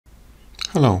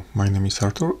Hello, my name is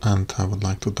Arthur and I would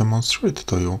like to demonstrate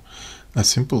to you a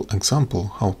simple example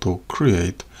how to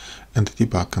create and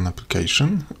debug an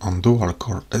application on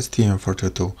dual-core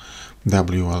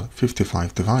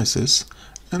STM32WL55 devices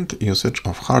and usage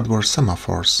of hardware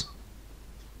semaphores.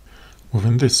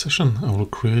 Within this session I will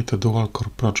create a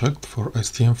dual-core project for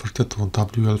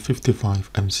STM32WL55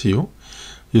 MCU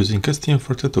using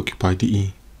STM32Cube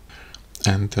IDE.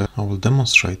 And I will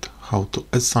demonstrate how to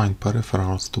assign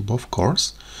peripherals to both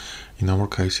cores. In our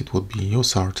case it would be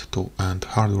USART2 and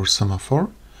hardware semaphore.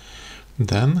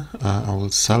 Then I will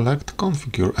select,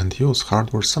 configure and use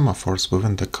hardware semaphores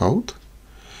within the code.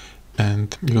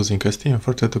 And using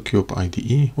STM32Cube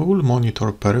IDE we will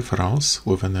monitor peripherals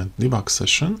within a debug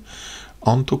session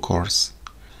on two cores.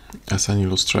 As an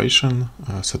illustration,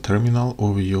 as a terminal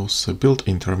we will use a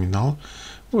built-in terminal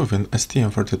within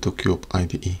STM32Cube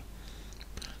IDE.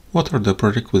 What are the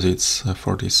prerequisites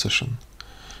for this session?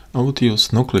 I would use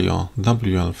Nucleo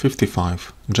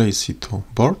WL55 JC2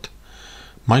 board,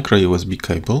 micro USB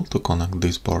cable to connect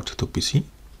this board to PC,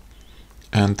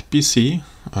 and PC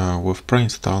with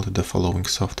pre-installed the following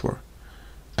software: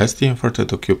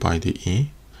 STM32Cube IDE.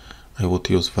 I would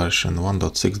use version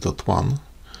 1.6.1,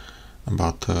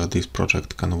 but this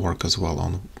project can work as well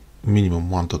on minimum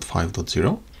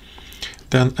 1.5.0.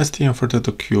 Then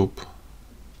STM32Cube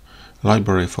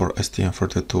library for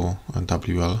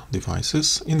STM32WL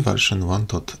devices in version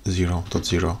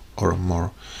 1.0.0 or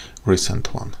more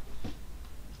recent one.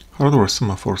 Hardware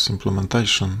semaphores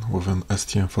implementation within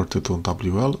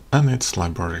STM32WL and its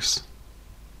libraries.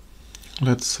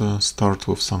 Let's start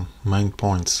with some main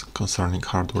points concerning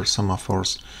hardware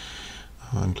semaphores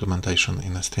implementation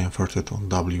in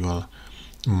STM32WL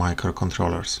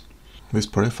microcontrollers. This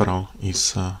peripheral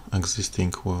is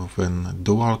existing within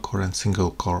dual-core and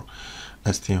single-core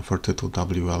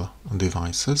STM32WL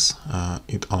devices.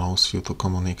 It allows you to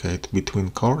communicate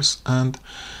between cores and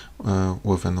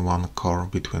within one core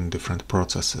between different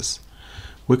processes.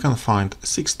 We can find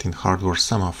 16 hardware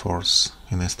semaphores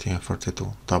in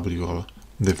STM32WL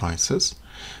devices.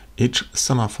 Each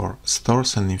semaphore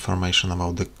stores an information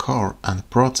about the core and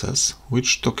process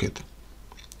which took it.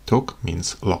 Took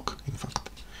means lock, in fact.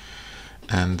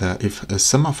 And if a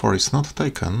semaphore is not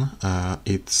taken,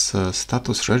 its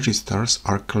status registers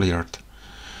are cleared.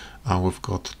 We've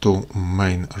got two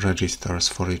main registers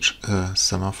for each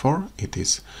semaphore. It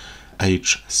is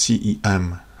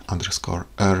HSEM _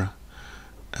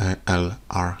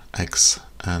 RLRX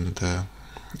and a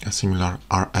similar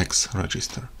RX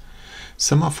register.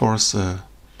 Semaphores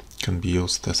can be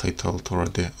used, as I told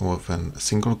already, within a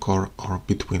single core or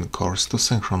between cores to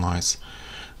synchronize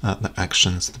the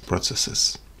actions, the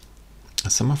processes.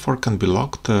 A semaphore can be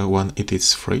locked when it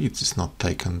is free, it is not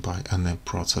taken by any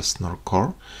process nor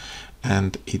core,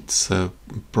 and its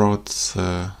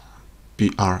PROCID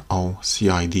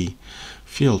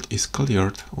field is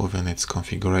cleared within its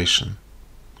configuration.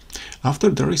 After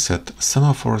the reset,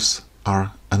 semaphores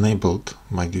are enabled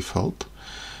by default,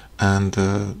 and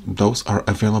those are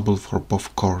available for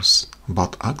both cores,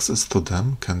 but access to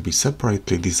them can be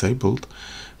separately disabled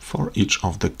for each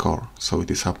of the core, so it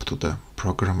is up to the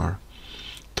programmer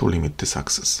to limit this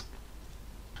access.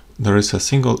 There is a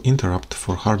single interrupt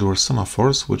for hardware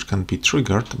semaphores which can be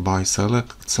triggered by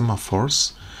select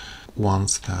semaphores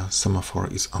once the semaphore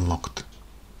is unlocked.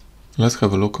 Let's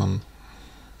have a look on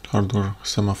hardware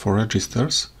semaphore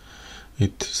registers.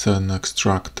 It's an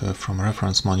extract from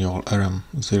reference manual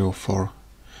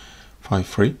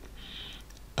RM0453.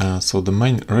 So the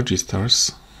main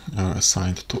registers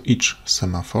assigned to each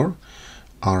semaphore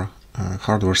are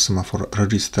hardware semaphore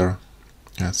register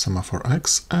semaphore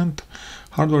X and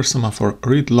hardware semaphore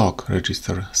read log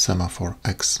register semaphore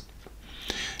X.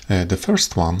 The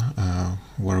first one,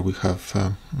 where we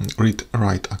have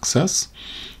read-write access,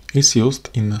 is used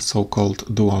in a so-called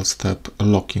dual-step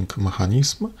locking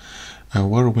mechanism,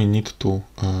 where we need to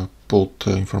put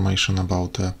information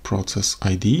about the process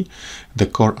ID. The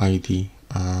core ID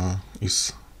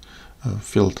is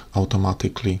filled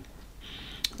automatically,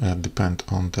 depend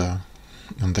on the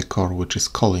core which is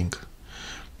calling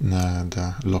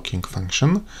the locking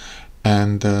function,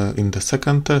 and in the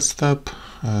second step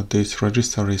this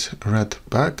register is read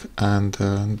back and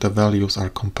the values are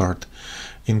compared.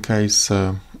 In case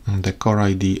the core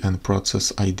ID and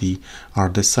process ID are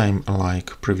the same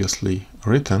like previously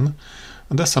written,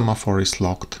 the semaphore is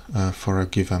locked for a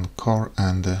given core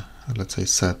and let's say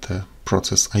set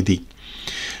process ID.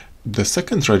 The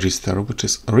second register, which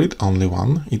is read-only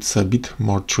one, it's a bit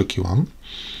more tricky one.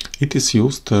 It is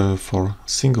used for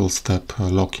single-step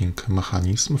locking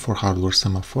mechanism for hardware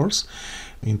semaphores.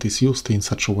 It is used in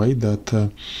such a way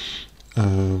that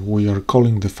we are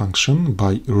calling the function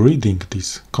by reading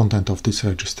this content of this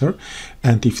register,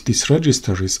 and if this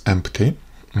register is empty,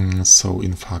 so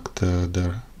in fact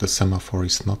the semaphore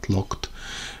is not locked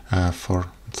for,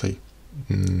 say,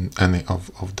 any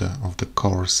of the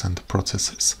cores and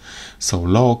processes. So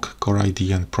log, core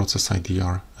ID and process ID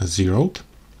are zeroed.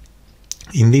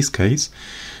 In this case,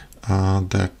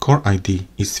 the core ID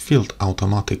is filled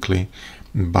automatically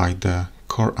by the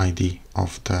core ID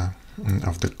of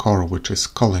the core which is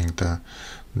calling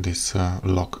this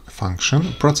log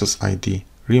function. Process ID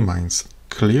remains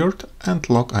cleared and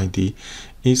log ID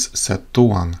is set to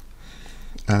 1.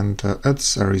 And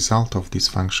as a result of this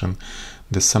function,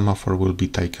 the semaphore will be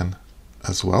taken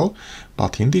as well,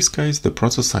 but in this case the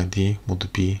process ID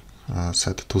would be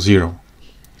set to 0.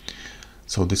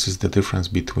 So this is the difference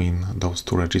between those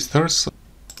two registers.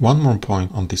 One more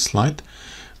point on this slide.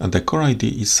 The core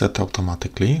ID is set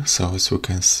automatically, so as you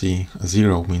can see,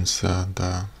 0 means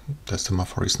the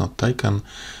semaphore is not taken,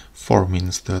 4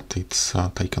 means that it's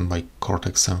taken by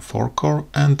Cortex M4 core,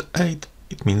 and 8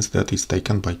 it means that it's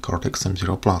taken by Cortex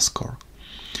M0 Plus core.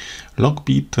 Log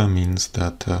bit means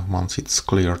that once it's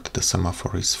cleared, the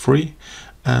semaphore is free,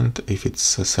 and if it's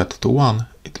set to 1,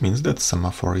 it means that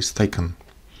semaphore is taken.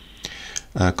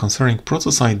 Concerning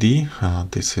process ID,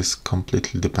 this is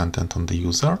completely dependent on the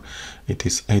user. It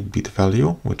is 8-bit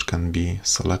value, which can be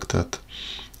selected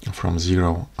from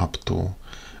 0 up to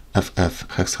FF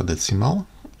hexadecimal,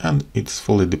 and it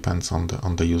fully depends on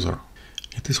the user.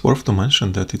 It is worth to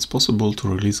mention that it's possible to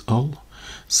release all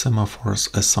semaphores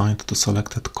assigned to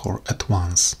selected core at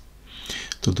once.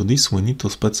 To do this, we need to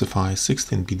specify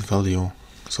 16-bit value,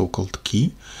 so-called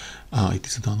key. It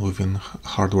is done within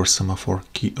hardware semaphore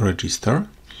key register.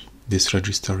 This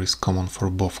register is common for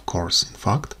both cores, in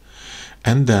fact.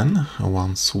 And then,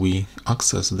 once we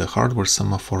access the hardware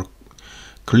semaphore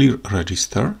clear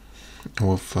register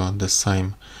with the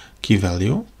same key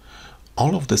value,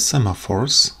 all of the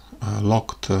semaphores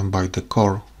locked by the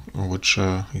core, which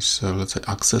is, let's say,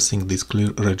 accessing this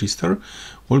clear register,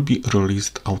 will be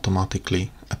released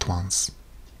automatically at once.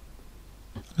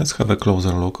 Let's have a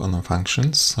closer look on the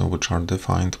functions which are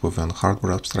defined within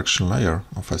hardware abstraction layer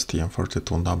of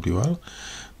STM32WL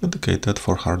dedicated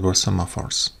for hardware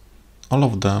semaphores. All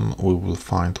of them we will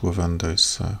find within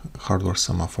this hardware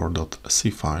semaphore.c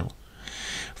file.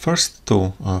 First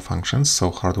two functions,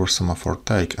 so hardware semaphore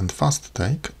take and fast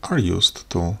take, are used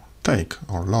to take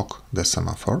or lock the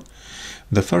semaphore.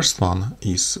 The first one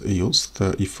is used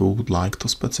if we would like to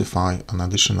specify an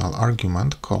additional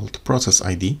argument called process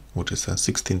ID, which is a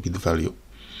 16-bit value.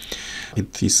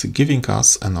 It is giving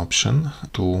us an option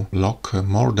to lock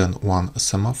more than one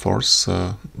semaphores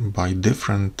by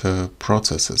different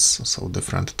processes, so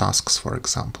different tasks, for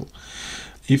example.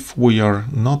 If we are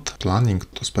not planning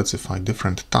to specify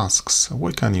different tasks,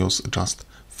 we can use just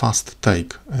fast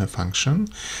take function,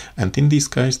 and in this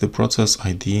case the process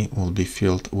ID will be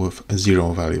filled with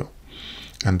 0 value,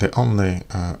 and the only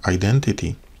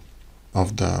identity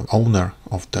of the owner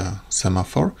of the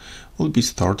semaphore will be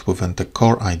stored within the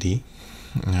core ID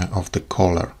of the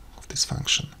caller of this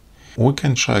function. We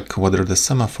can check whether the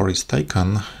semaphore is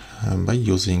taken by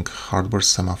using hardware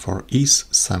semaphore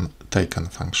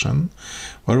isSemTaken function,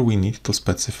 where we need to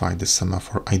specify the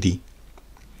semaphore ID.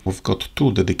 We've got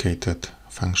two dedicated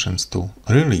functions to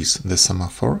release the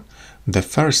semaphore. The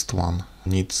first one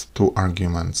needs two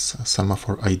arguments,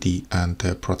 semaphore ID and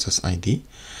process ID,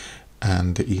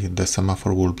 and the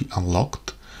semaphore will be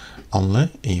unlocked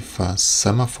only if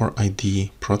semaphore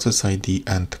ID, process ID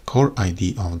and core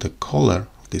ID of the caller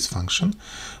of this function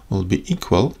will be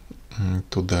equal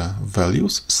to the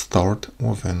values stored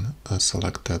within a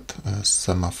selected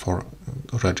semaphore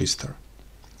register.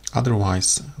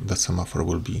 Otherwise, the semaphore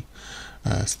will be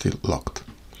still locked.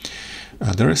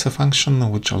 There is a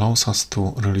function which allows us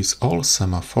to release all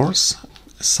semaphores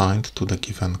assigned to the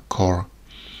given core.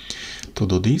 To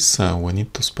do this, we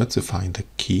need to specify the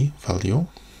key value,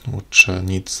 which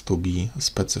needs to be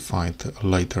specified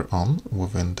later on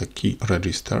within the key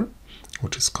register,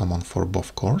 which is common for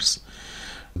both cores.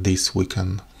 This we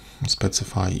can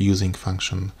specify using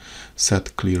function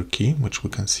setClearKey, which we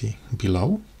can see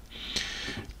below.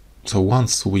 So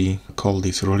once we call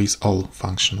this release all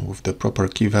function with the proper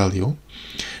key value,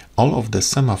 all of the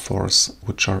semaphores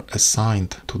which are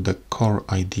assigned to the core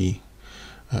ID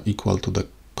equal to the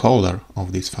caller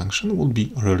of this function will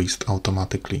be released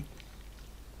automatically.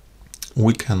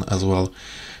 We can as well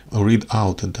read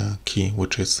out the key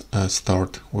which is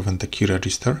stored within the key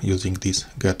register using this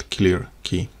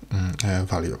getClearKey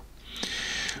value.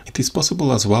 It is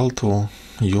possible as well to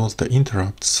use the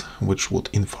interrupts which would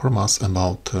inform us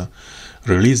about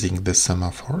releasing the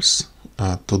semaphores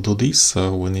To do this,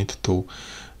 we need to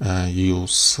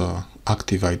use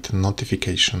activate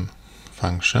notification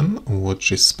function,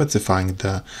 which is specifying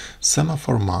the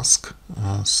semaphore mask.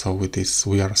 So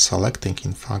we are selecting,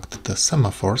 in fact, the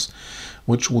semaphores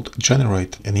which would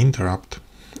generate an interrupt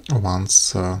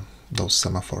once those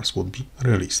semaphores would be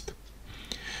released.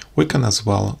 We can as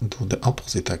well do the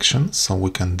opposite action, so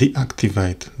we can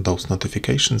deactivate those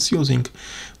notifications using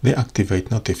the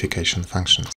activate notification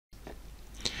function.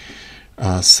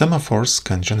 Semaphores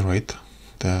can generate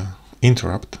the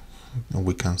interrupt.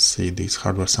 We can see this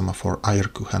hardware semaphore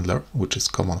IRQ handler, which is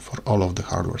common for all of the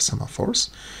hardware semaphores.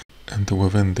 And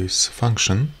within this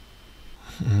function,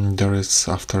 there is,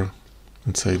 after,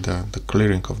 let's say, the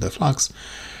clearing of the flags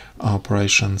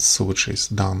operations, which is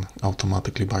done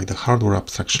automatically by the hardware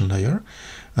abstraction layer,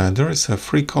 there is a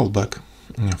free callback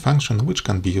function which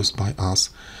can be used by us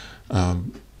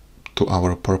to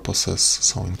our purposes.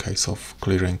 So in case of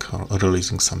clearing or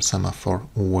releasing some semaphore,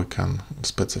 we can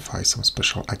specify some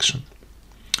special action.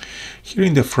 Here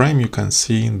in the frame you can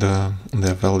see the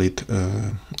valid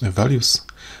values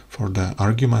for the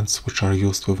arguments which are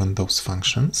used within those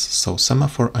functions. So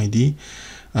semaphore ID,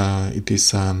 it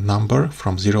is a number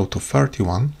from 0 to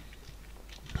 31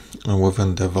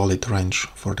 within the valid range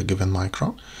for the given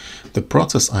micro. The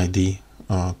process ID,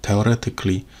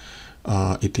 theoretically,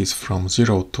 it is from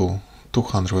 0 to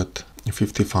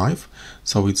 255,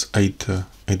 so it's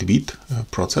 8-bit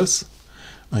process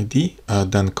ID.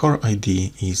 Then core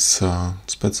ID is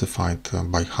specified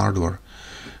by hardware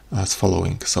as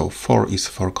following. So 4 is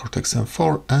for Cortex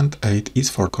M4 and 8 is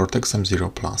for Cortex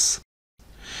M0+.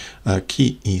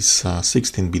 Key is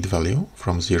 16-bit value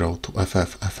from 0 to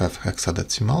FF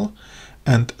hexadecimal,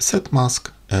 and set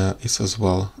mask is as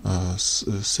well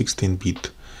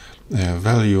 16-bit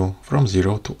value from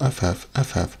 0 to FF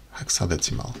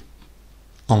hexadecimal.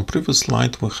 On previous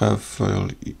slide we have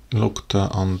looked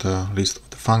on the list of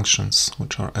the functions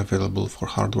which are available for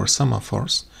hardware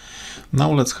semaphores.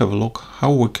 Now let's have a look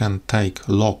how we can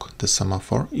lock the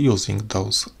semaphore using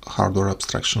those hardware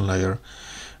abstraction layer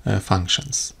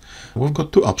functions. We've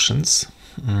got two options.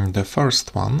 The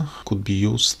first one could be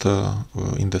used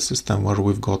in the system where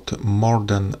we've got more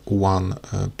than one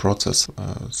process.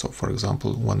 So for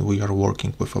example, when we are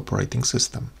working with operating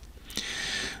system.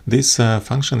 This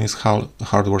function is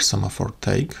hardware semaphore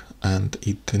take, and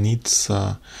it needs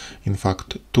in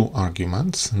fact two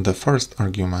arguments. The first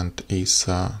argument is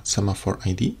semaphore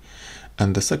ID,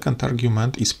 and the second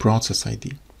argument is process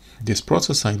ID. This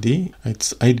process ID,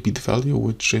 it's 8-bit value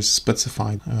which is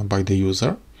specified by the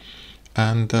user,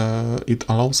 and it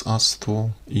allows us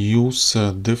to use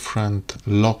different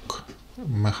lock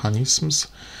mechanisms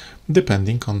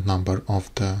depending on number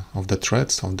of the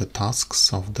threads, of the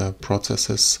tasks, of the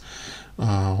processes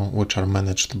which are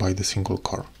managed by the single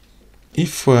core.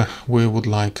 If we would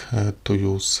like to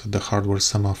use the hardware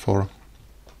semaphore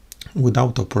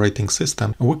without operating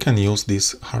system, we can use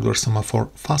this hardware semaphore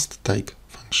fast take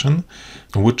function,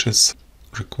 which is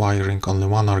requiring only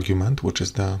one argument, which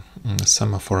is the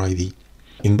semaphore ID.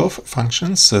 In both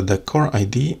functions, the core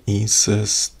ID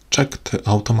is checked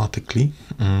automatically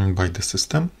by the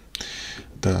system.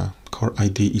 The core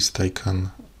ID is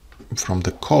taken from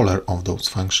the caller of those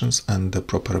functions, and the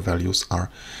proper values are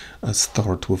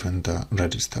stored within the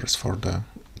registers for the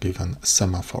given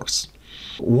semaphores.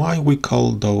 Why we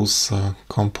call those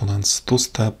components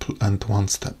two-step and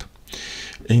one-step?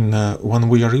 When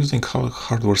we are using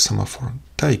hardware semaphore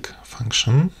take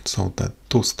function, so the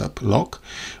two-step lock,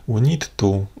 we need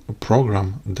to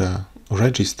program the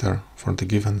register for the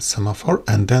given semaphore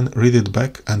and then read it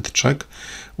back and check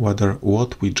whether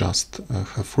what we just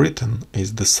have written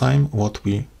is the same what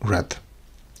we read.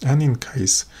 And in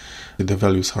case the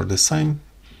values are the same,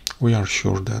 we are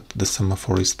sure that the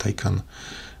semaphore is taken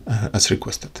as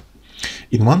requested.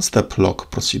 In one-step lock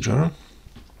procedure,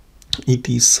 it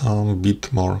is a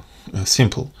bit more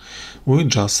simple. We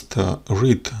just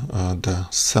read the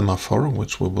semaphore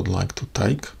which we would like to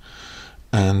take,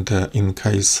 and in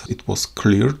case it was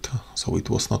cleared, so it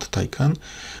was not taken,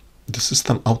 the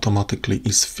system automatically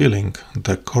is filling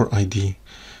the core ID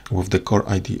with the core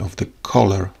ID of the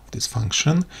caller of this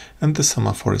function, and the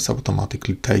semaphore is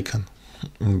automatically taken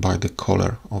by the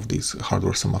caller of this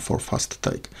hardware semaphore fast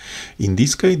take. In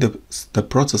this case, the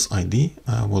process ID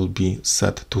will be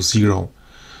set to 0.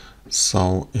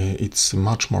 So it's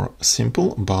much more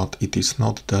simple, but it is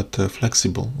not that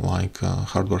flexible like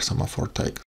hardware semaphore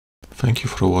take. Thank you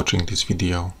for watching this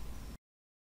video.